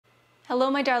Hello,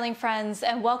 my darling friends,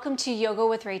 and welcome to Yoga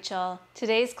with Rachel.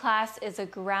 Today's class is a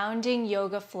grounding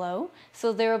yoga flow,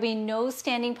 so there will be no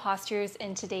standing postures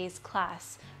in today's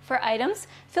class. For items,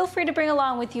 feel free to bring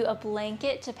along with you a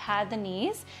blanket to pad the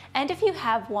knees, and if you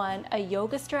have one, a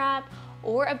yoga strap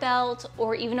or a belt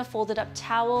or even a folded up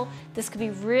towel. This could be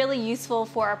really useful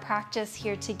for our practice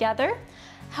here together.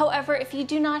 However, if you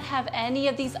do not have any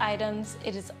of these items,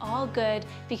 it is all good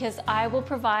because I will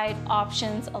provide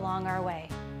options along our way.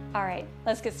 All right,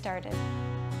 let's get started.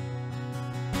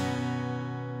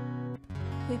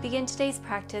 We begin today's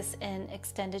practice in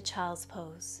extended child's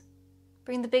pose.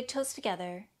 Bring the big toes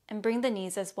together and bring the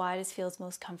knees as wide as feels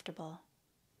most comfortable.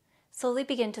 Slowly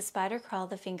begin to spider crawl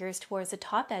the fingers towards the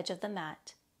top edge of the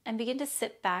mat and begin to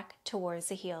sit back towards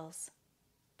the heels.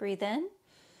 Breathe in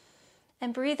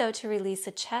and breathe out to release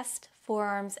the chest,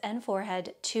 forearms, and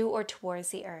forehead to or towards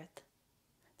the earth.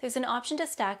 There's an option to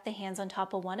stack the hands on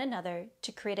top of one another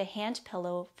to create a hand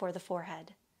pillow for the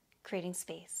forehead, creating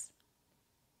space.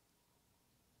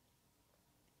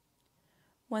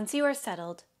 Once you are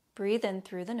settled, breathe in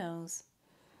through the nose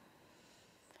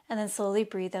and then slowly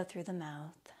breathe out through the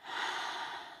mouth.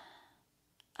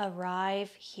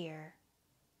 Arrive here.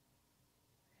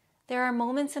 There are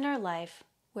moments in our life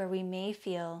where we may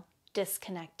feel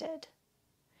disconnected.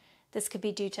 This could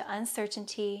be due to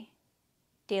uncertainty,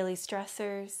 daily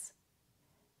stressors,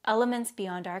 elements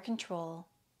beyond our control,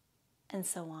 and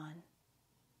so on.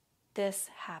 This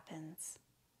happens.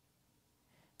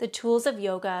 The tools of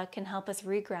yoga can help us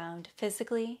reground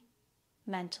physically,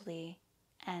 mentally,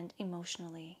 and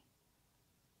emotionally.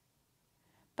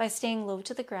 By staying low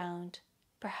to the ground,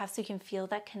 perhaps we can feel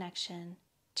that connection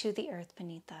to the earth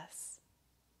beneath us,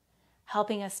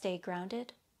 helping us stay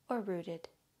grounded or rooted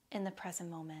in the present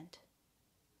moment.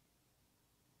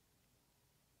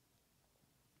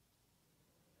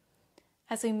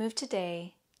 As we move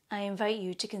today, I invite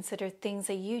you to consider things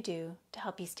that you do to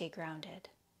help you stay grounded.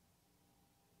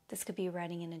 This could be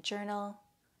writing in a journal,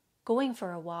 going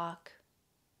for a walk,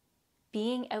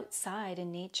 being outside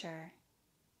in nature,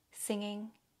 singing,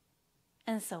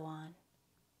 and so on.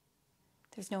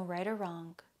 There's no right or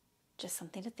wrong, just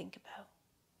something to think about.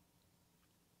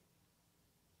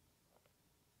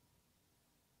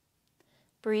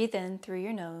 Breathe in through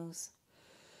your nose,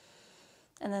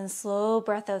 and then slow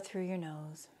breath out through your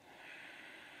nose.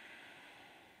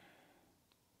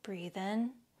 Breathe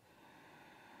in.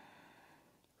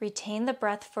 Retain the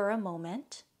breath for a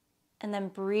moment, and then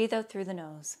breathe out through the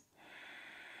nose.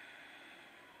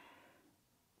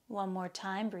 One more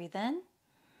time, breathe in.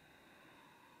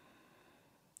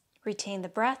 Retain the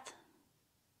breath,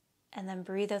 and then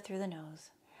breathe out through the nose.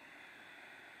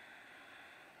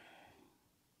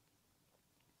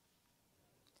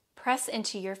 Press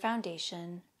into your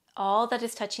foundation, all that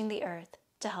is touching the earth,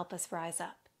 to help us rise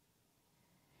up.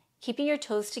 Keeping your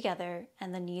toes together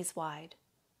and the knees wide,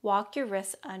 walk your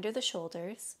wrists under the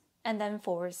shoulders and then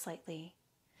forward slightly.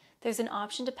 There's an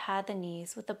option to pad the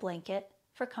knees with a blanket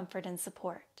for comfort and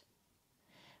support.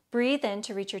 Breathe in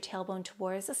to reach your tailbone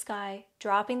towards the sky,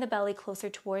 dropping the belly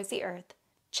closer towards the earth.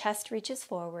 Chest reaches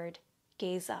forward,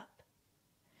 gaze up.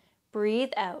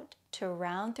 Breathe out to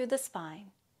round through the spine.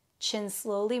 Chin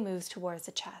slowly moves towards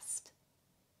the chest.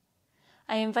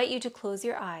 I invite you to close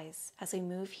your eyes as we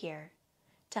move here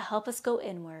to help us go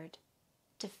inward,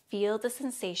 to feel the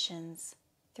sensations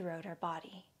throughout our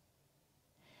body.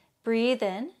 Breathe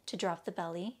in to drop the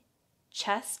belly.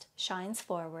 Chest shines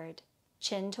forward,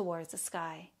 chin towards the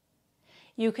sky.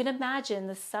 You can imagine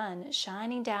the sun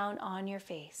shining down on your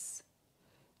face.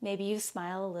 Maybe you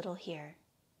smile a little here.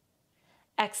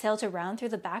 Exhale to round through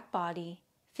the back body,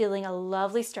 feeling a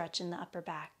lovely stretch in the upper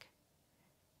back.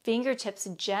 Fingertips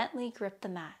gently grip the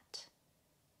mat.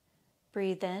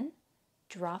 Breathe in,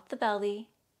 drop the belly.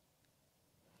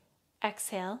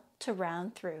 Exhale to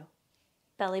round through,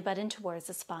 belly button towards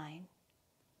the spine.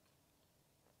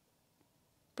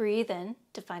 Breathe in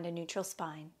to find a neutral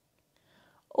spine.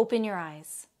 Open your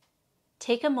eyes.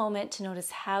 Take a moment to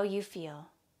notice how you feel.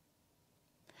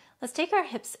 Let's take our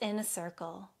hips in a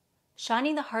circle,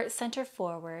 shining the heart center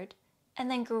forward, and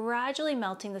then gradually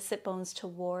melting the sit bones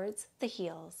towards the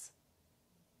heels.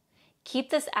 Keep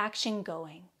this action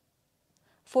going.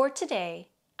 For today,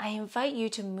 I invite you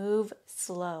to move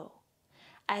slow,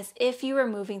 as if you were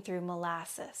moving through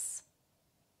molasses.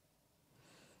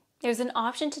 There's an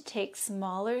option to take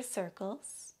smaller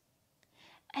circles,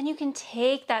 and you can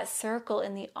take that circle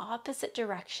in the opposite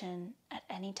direction at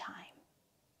any time.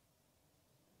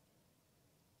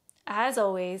 As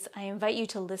always, I invite you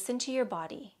to listen to your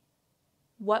body.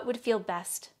 What would feel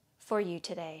best for you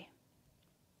today?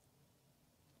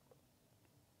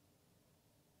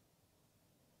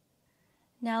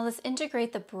 Now let's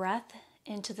integrate the breath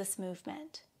into this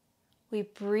movement. We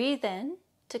breathe in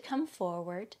to come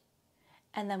forward,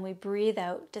 and then we breathe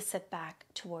out to sit back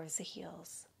towards the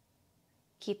heels.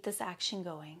 Keep this action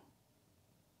going.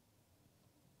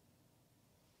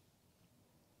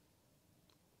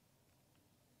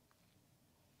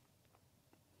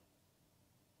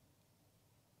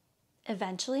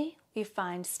 Eventually, we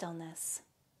find stillness.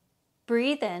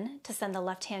 Breathe in to send the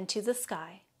left hand to the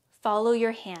sky. Follow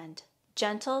your hand,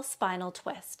 gentle spinal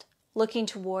twist, looking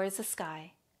towards the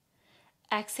sky.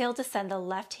 Exhale to send the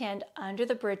left hand under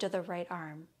the bridge of the right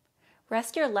arm.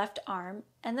 Rest your left arm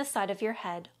and the side of your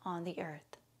head on the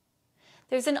earth.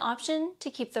 There's an option to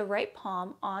keep the right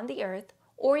palm on the earth,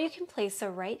 or you can place the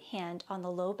right hand on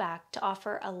the low back to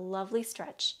offer a lovely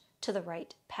stretch to the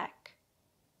right pec.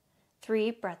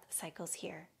 3 breath cycles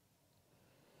here.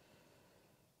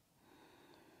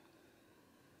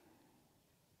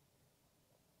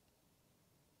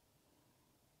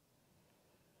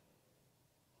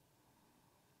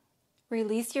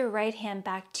 Release your right hand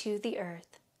back to the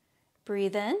earth.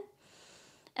 Breathe in,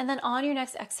 and then on your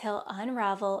next exhale,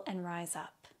 unravel and rise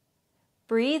up.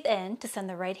 Breathe in to send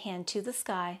the right hand to the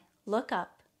sky, look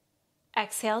up.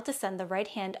 Exhale to send the right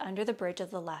hand under the bridge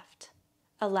of the left,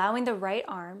 allowing the right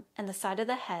arm and the side of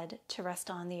the head to rest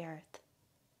on the earth.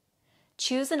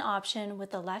 Choose an option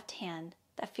with the left hand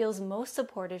that feels most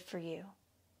supported for you.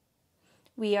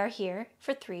 We are here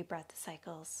for 3 breath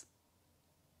cycles.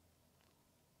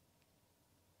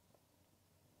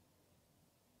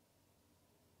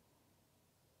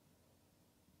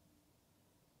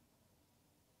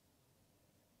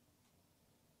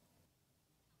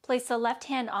 Place the left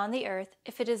hand on the earth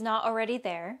if it is not already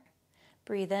there.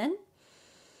 Breathe in,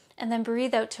 and then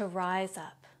breathe out to rise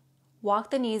up. Walk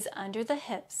the knees under the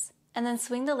hips, and then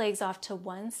swing the legs off to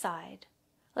one side.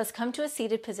 Let's come to a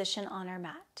seated position on our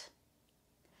mat.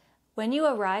 When you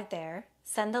arrive there,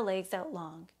 send the legs out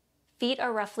long. Feet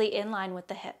are roughly in line with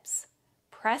the hips.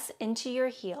 Press into your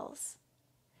heels.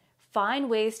 Find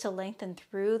ways to lengthen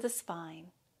through the spine.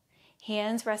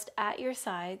 Hands rest at your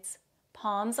sides,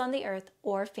 palms on the earth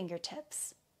or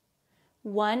fingertips.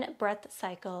 1 breath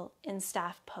cycle in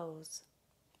staff pose.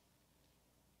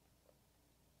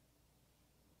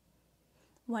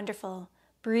 Wonderful.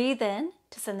 Breathe in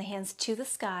to send the hands to the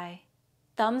sky,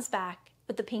 thumbs back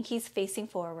with the pinkies facing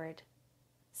forward.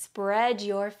 Spread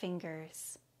your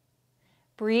fingers.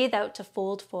 Breathe out to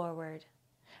fold forward.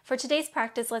 For today's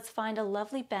practice, let's find a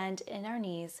lovely bend in our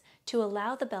knees to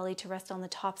allow the belly to rest on the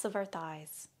tops of our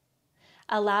thighs.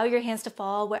 Allow your hands to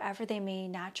fall wherever they may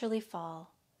naturally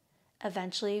fall.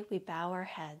 Eventually, we bow our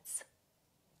heads.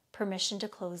 Permission to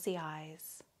close the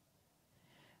eyes.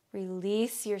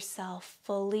 Release yourself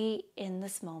fully in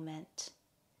this moment,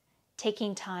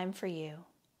 taking time for you.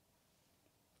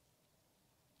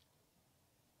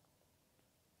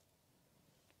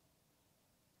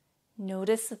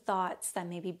 Notice the thoughts that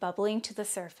may be bubbling to the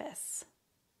surface.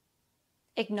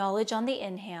 Acknowledge on the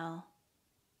inhale,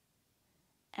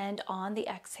 and on the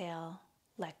exhale,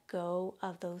 let go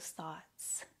of those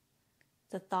thoughts.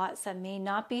 The thoughts that may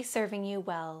not be serving you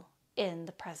well in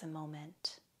the present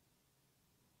moment.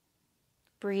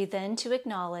 Breathe in to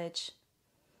acknowledge.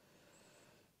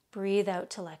 Breathe out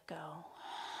to let go.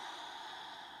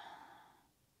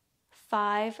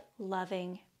 5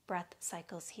 loving breath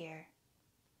cycles here.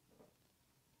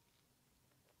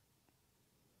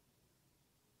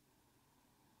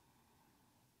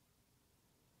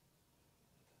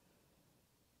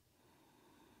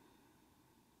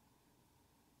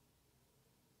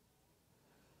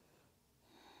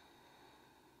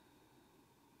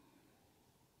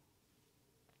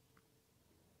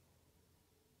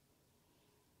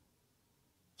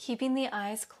 Keeping the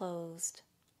eyes closed,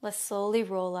 let's slowly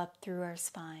roll up through our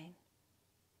spine.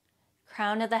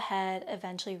 Crown of the head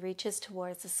eventually reaches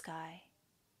towards the sky.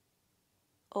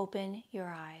 Open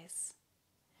your eyes.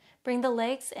 Bring the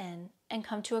legs in and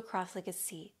come to a cross-legged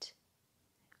seat.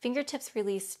 Fingertips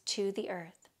release to the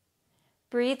earth.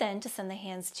 Breathe in to send the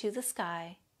hands to the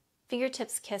sky.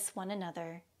 Fingertips kiss one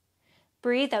another.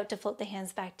 Breathe out to float the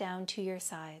hands back down to your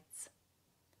sides.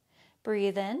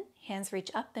 Breathe in, hands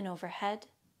reach up and overhead.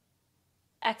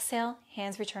 Exhale,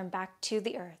 hands return back to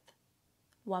the earth.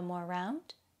 1 more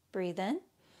round. Breathe in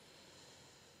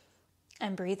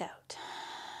and breathe out.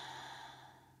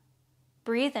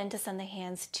 Breathe in to send the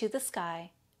hands to the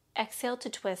sky. Exhale to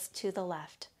twist to the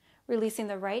left, releasing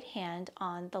the right hand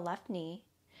on the left knee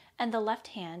and the left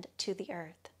hand to the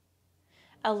earth.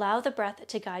 Allow the breath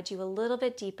to guide you a little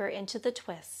bit deeper into the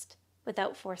twist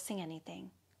without forcing anything.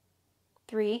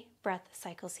 3 breath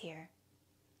cycles here.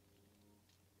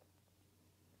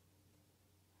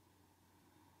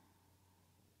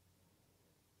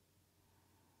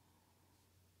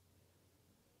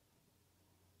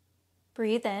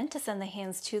 Breathe in to send the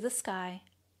hands to the sky.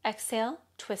 Exhale,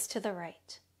 twist to the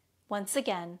right. Once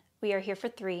again, we are here for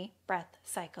 3 breath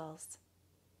cycles.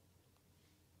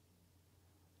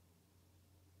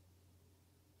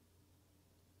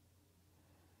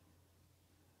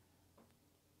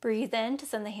 Breathe in to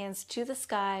send the hands to the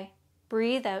sky.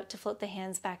 Breathe out to float the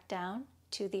hands back down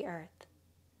to the earth.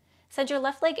 Send your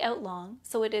left leg out long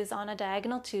so it is on a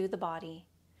diagonal to the body.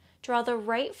 Draw the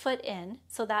right foot in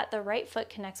so that the right foot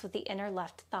connects with the inner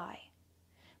left thigh.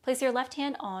 Place your left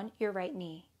hand on your right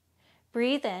knee.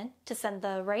 Breathe in to send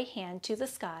the right hand to the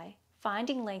sky,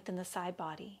 finding length in the side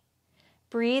body.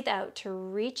 Breathe out to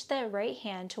reach the right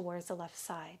hand towards the left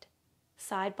side.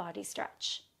 Side body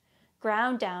stretch.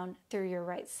 Ground down through your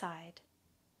right side.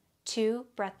 2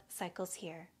 breath cycles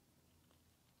here.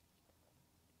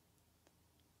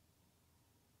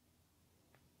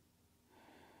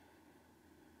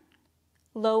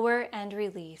 Lower and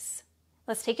release.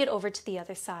 Let's take it over to the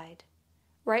other side.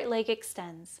 Right leg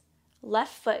extends.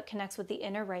 Left foot connects with the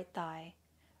inner right thigh.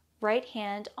 Right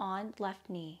hand on left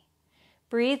knee.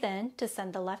 Breathe in to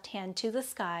send the left hand to the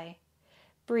sky.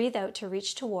 Breathe out to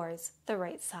reach towards the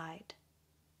right side.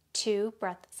 2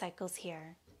 breath cycles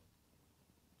here.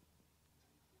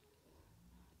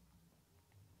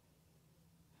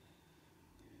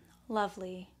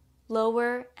 Lovely.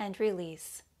 Lower and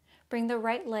release. Bring the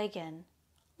right leg in.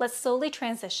 Let's slowly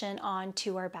transition on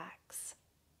to our backs.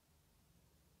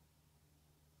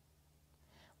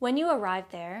 When you arrive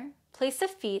there, place the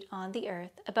feet on the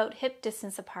earth about hip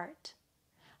distance apart.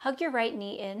 Hug your right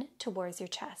knee in towards your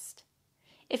chest.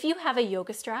 If you have a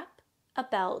yoga strap, a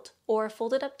belt, or a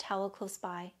folded up towel close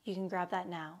by, you can grab that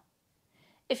now.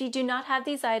 If you do not have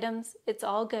these items, it's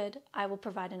all good. I will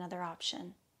provide another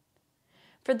option.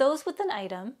 For those with an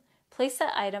item, place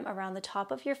that item around the top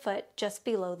of your foot just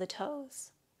below the toes.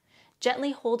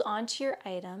 Gently hold on to your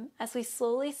item as we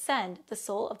slowly send the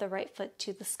sole of the right foot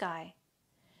to the sky.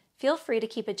 Feel free to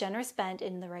keep a generous bend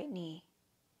in the right knee.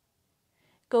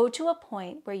 Go to a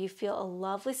point where you feel a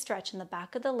lovely stretch in the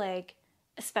back of the leg,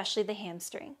 especially the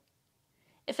hamstring.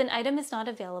 If an item is not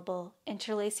available,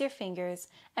 interlace your fingers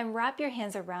and wrap your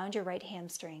hands around your right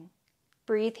hamstring.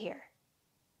 Breathe here.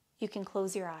 You can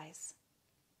close your eyes.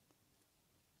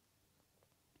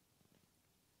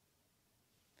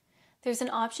 There's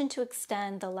an option to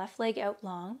extend the left leg out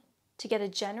long to get a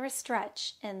generous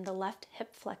stretch in the left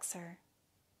hip flexor.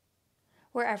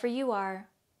 Wherever you are,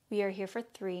 we are here for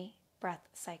 3 breath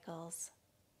cycles.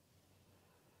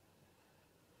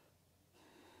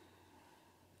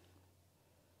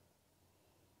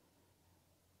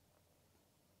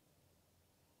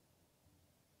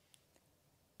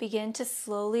 Begin to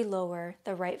slowly lower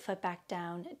the right foot back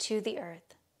down to the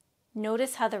earth.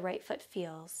 Notice how the right foot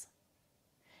feels.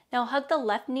 Now hug the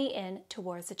left knee in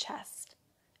towards the chest.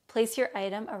 Place your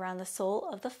item around the sole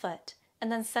of the foot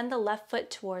and then send the left foot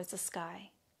towards the sky.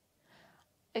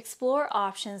 Explore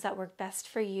options that work best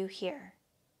for you here,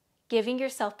 giving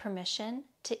yourself permission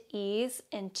to ease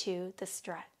into the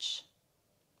stretch.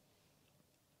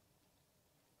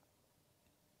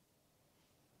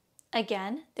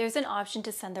 Again, there's an option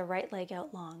to send the right leg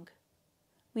out long.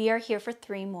 We are here for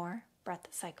 3 more breath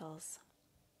cycles.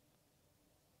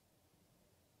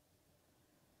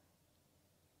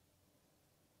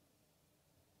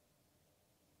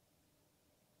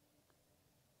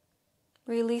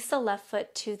 Release the left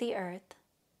foot to the earth,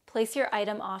 place your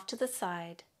item off to the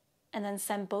side, and then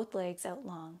send both legs out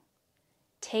long.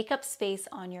 Take up space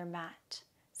on your mat,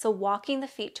 so walking the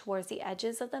feet towards the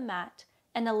edges of the mat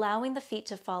and allowing the feet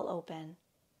to fall open.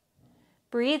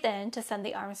 Breathe in to send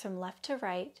the arms from left to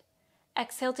right.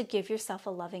 Exhale to give yourself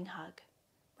a loving hug.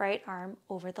 Right arm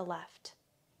over the left.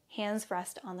 Hands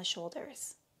rest on the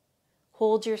shoulders.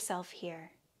 Hold yourself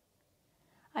here.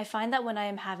 I find that when I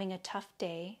am having a tough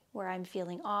day where I'm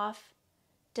feeling off,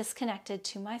 disconnected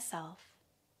to myself,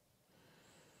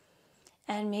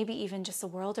 and maybe even just the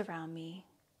world around me,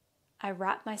 I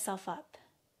wrap myself up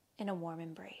in a warm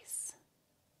embrace.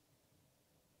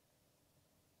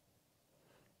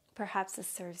 Perhaps this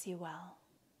serves you well.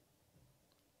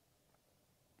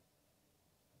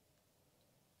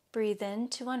 Breathe in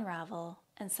to unravel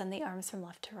and send the arms from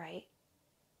left to right.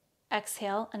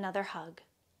 Exhale, another hug.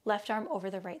 Left arm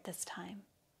over the right this time.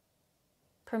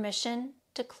 Permission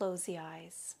to close the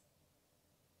eyes.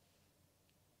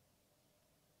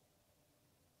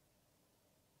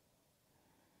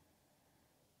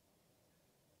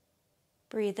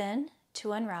 Breathe in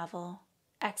to unravel.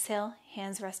 Exhale,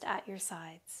 hands rest at your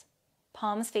sides.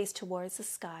 Palms face towards the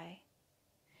sky.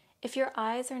 If your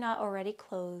eyes are not already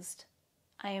closed,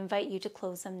 I invite you to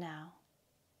close them now.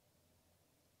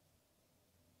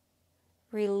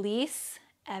 Release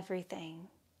everything.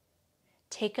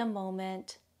 Take a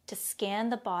moment to scan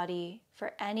the body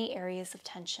for any areas of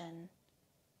tension.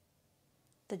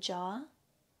 The jaw,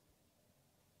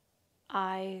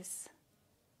 eyes,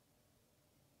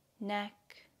 neck,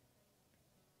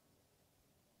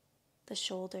 the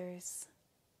shoulders,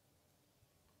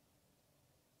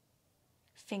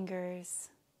 fingers,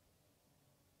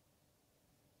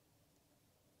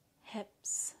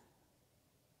 hips,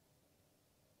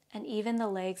 and even the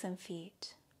legs and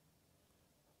feet.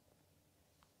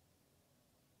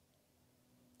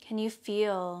 Can you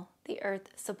feel the earth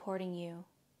supporting you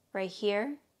right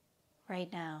here, right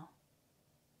now?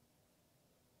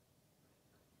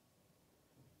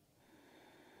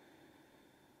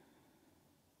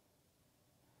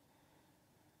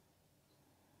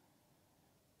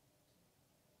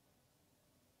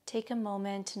 Take a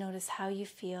moment to notice how you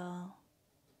feel.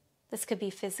 This could be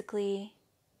physically,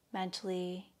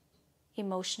 mentally,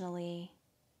 emotionally.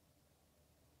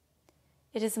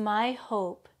 It is my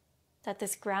hope that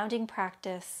this grounding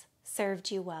practice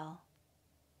served you well.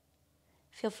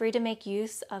 Feel free to make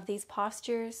use of these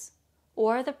postures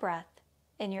or the breath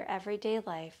in your everyday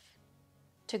life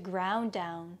to ground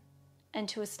down and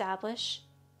to establish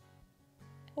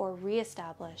or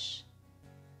reestablish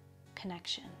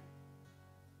connection.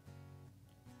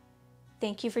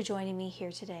 Thank you for joining me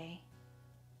here today.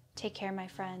 Take care, my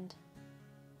friend.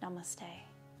 Namaste.